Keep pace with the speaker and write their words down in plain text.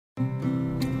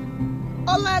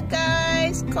Hola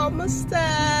guys, ¿cómo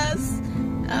estás?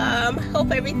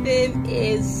 Hope everything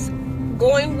is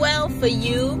going well for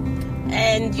you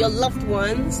and your loved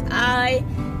ones. I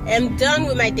am done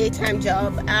with my daytime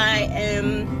job. I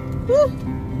am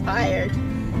tired.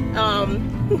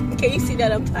 Can you see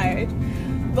that I'm tired?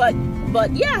 But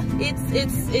yeah,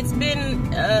 it's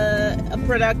been a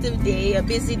productive day, a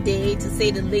busy day to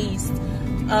say the least.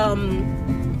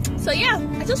 So yeah,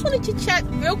 I just wanted to chat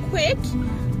real quick.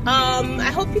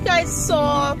 I hope you guys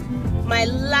saw my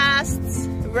last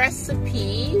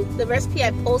recipe, the recipe I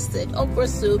posted, okra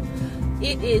soup.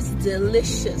 It is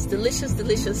delicious, delicious,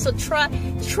 delicious. So try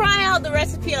out the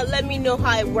recipe and let me know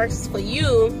how it works for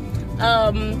you.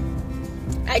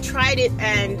 I tried it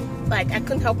and like I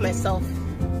couldn't help myself.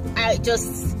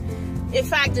 In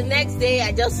fact, the next day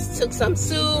I just took some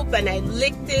soup and I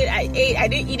licked it. I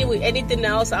didn't eat it with anything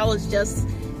else. I was just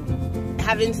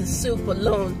having the soup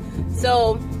alone.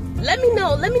 So let me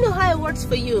know how it works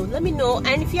for you. Let me know.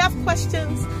 And if you have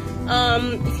questions,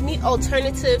 if you need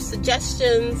alternative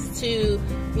suggestions to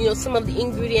some of the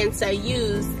ingredients I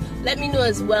used, let me know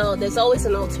as well. There's always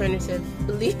an alternative,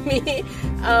 believe me.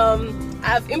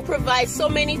 I've improvised so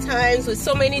many times with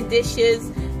so many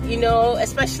dishes,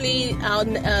 especially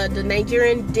on the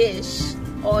Nigerian dish,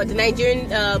 or the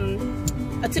Nigerian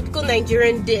a typical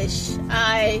Nigerian dish.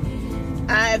 I've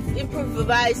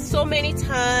improvised so many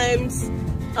times.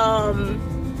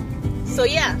 So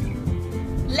yeah,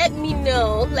 let me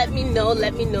know.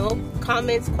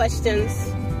 Comments,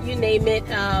 questions, you name it.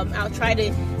 I'll try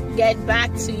to get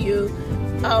back to you.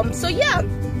 So yeah,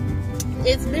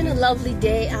 it's been a lovely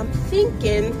day. I'm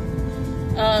thinking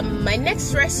my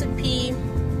next recipe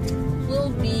will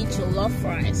be jollof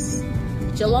rice.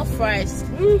 Jollof rice.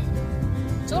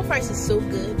 Jollof rice is so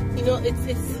good.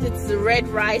 It's the red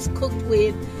rice cooked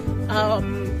with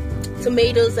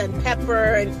tomatoes and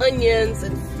pepper and onions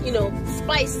and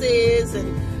spices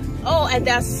and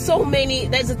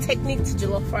there's a technique to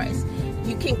jollof rice.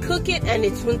 You can cook it and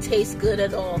it won't taste good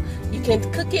at all. You can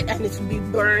cook it and it will be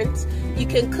burnt. You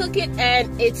can cook it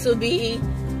and it will be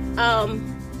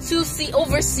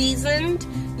over seasoned.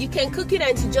 You can cook it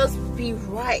and to just be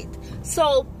right.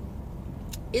 So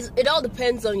it all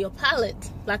depends on your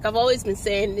palate. Like I've always been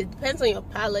saying, it depends on your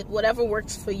palate, whatever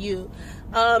works for you.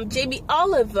 JB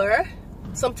Oliver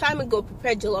some time ago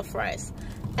prepared jollof rice,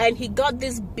 and he got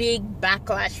this big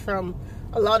backlash from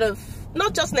a lot of,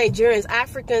 not just Nigerians,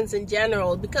 Africans in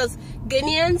general, because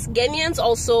Ghanaians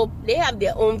also, they have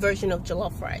their own version of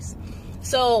jollof rice.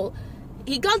 So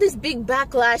he got this big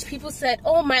backlash. People said,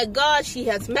 oh my gosh, he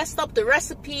has messed up the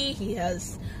recipe. I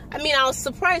was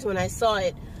surprised when I saw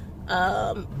it.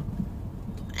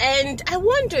 And I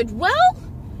wondered, well,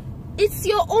 it's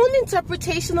your own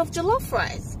interpretation of jollof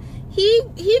rice.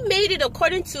 He made it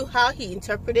according to how he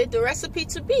interpreted the recipe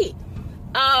to be.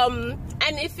 And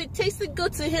if it tasted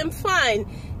good to him, fine.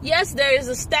 Yes, there is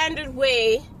a standard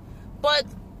way, but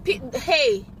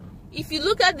hey, if you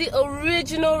look at the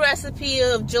original recipe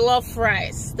of jollof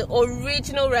rice, the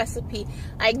original recipe,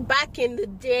 like back in the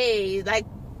day, like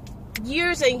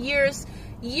years and years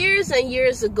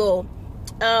ago,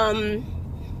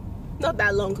 not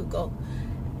that long ago,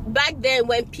 back then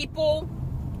when people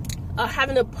are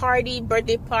having a party,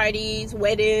 birthday parties,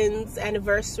 weddings,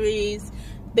 anniversaries,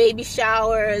 baby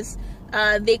showers,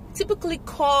 they typically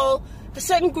call a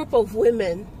certain group of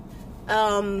women,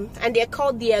 and they're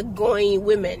called the Agoin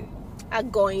women.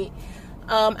 Agoin.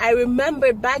 I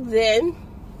remember back then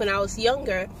when I was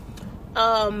younger,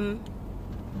 or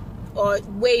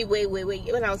way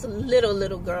when I was a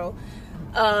little girl,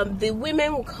 the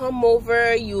women would come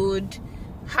over. You would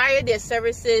hire their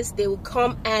services. They would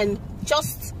come and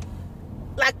just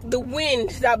like the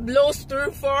wind that blows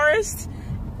through forest,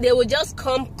 they would just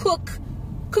come cook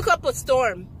up a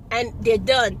storm, and they're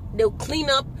done. They'll clean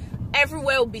up.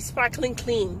 Everywhere will be sparkling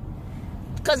clean,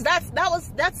 because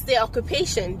that's their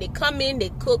occupation. They come in, they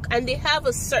cook, and they have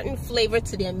a certain flavor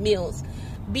to their meals,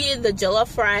 be it the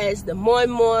jollof rice, the moi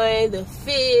moi, the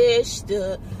fish,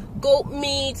 the goat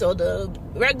meat, or the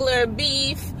regular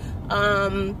beef,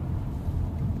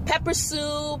 pepper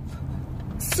soup,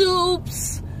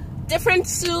 soups, different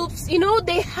soups.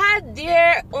 They had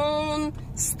their own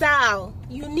style,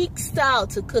 unique style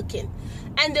to cooking,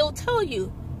 and they'll tell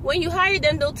you, when you hire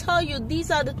them, they'll tell you these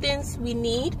are the things we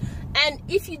need. And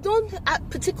if you don't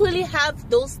particularly have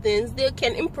those things, they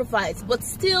can improvise, but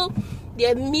still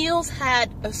their meals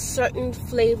had a certain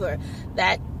flavor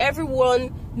that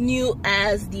everyone knew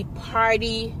as the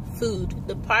party food,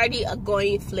 the party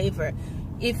Agoin flavor.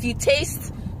 If you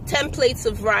taste 10 plates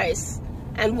of rice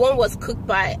and one was cooked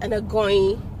by an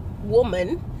Agoin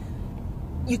woman,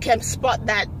 you can spot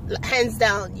that hands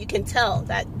down. You can tell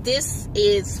that this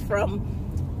is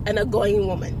from an Ogoyin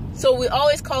woman. So we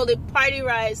always called it party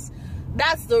rice.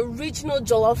 That's the original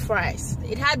jollof rice.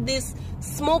 It had this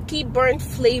smoky burnt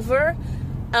flavor,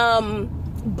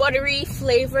 buttery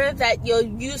flavor that you're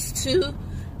used to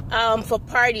for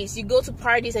parties. You go to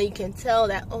parties and you can tell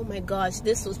that, oh my gosh,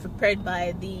 this was prepared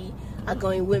by the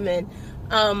Ogoyin women.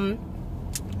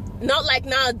 Not like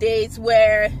nowadays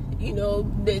where, you know,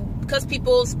 because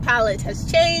people's palate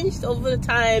has changed over the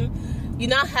time. You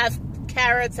now have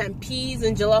carrots and peas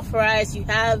in jollof rice. You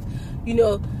have, you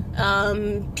know,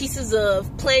 pieces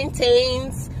of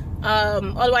plantains,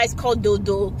 otherwise called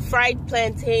dodo, fried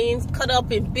plantains cut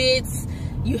up in bits.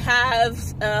 You have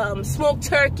smoked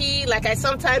turkey, like I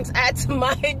sometimes add to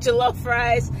my jollof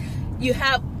rice. You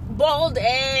have boiled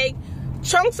egg,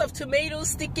 chunks of tomatoes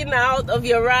sticking out of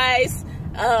your rice,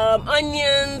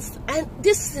 onions, and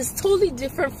this is totally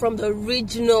different from the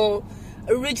original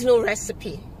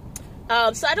recipe.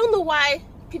 So I don't know why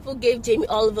people gave Jamie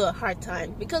Oliver a hard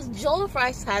time, because jollof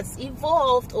rice has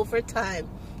evolved over time.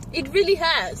 It really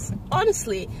has,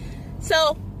 honestly.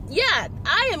 So yeah,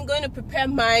 I am going to prepare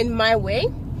mine my way.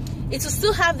 It will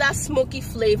still have that smoky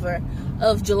flavor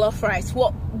of jollof rice.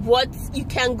 What you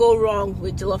can go wrong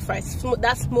with jollof rice,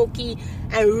 that smoky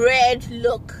and red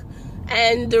look.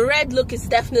 And the red look is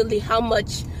definitely how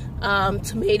much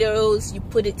tomatoes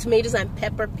and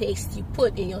pepper paste you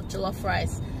put in your jollof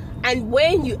rice. And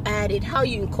when you add it, how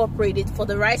you incorporate it for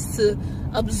the rice to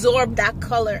absorb that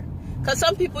color. Because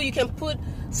some people, you can put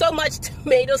so much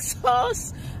tomato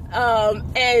sauce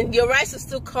and your rice will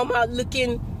still come out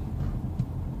looking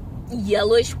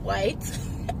yellowish white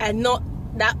and not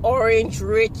that orange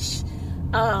rich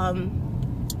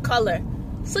color.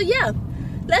 So yeah,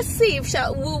 let's see if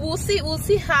we'll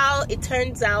see how it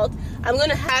turns out. I'm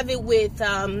gonna have it with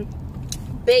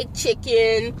baked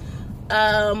chicken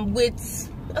with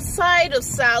a side of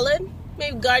salad,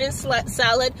 maybe garden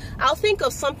salad. I'll think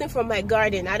of something from my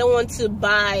garden. I don't want to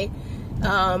buy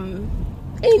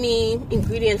any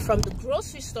ingredient from the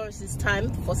grocery stores this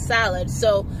time for salad.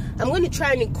 So I'm going to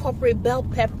try and incorporate bell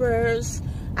peppers.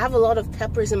 I have a lot of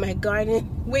peppers in my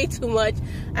garden, way too much.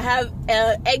 I have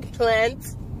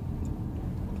eggplant,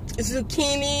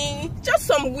 zucchini, just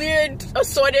some weird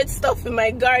assorted stuff in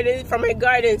my garden, from my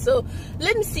garden. So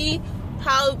let me see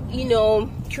how, you know,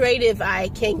 creative I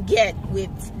can get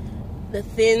with the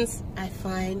things I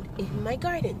find in my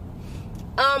garden.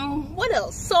 What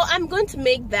else? So I'm going to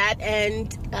make that,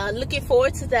 and looking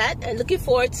forward to that, and looking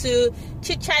forward to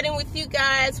chit-chatting with you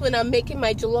guys when I'm making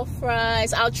my jollof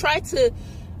rice. I'll try to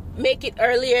make it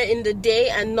earlier in the day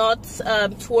and not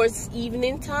towards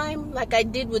evening time like I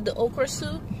did with the okra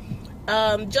soup,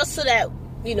 just so that,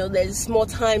 you know, there's more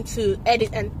time to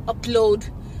edit and upload,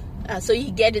 so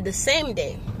you get it the same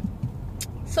day.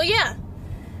 So yeah,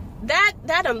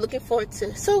 that I'm looking forward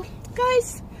to. So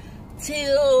guys,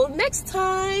 till next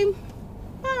time.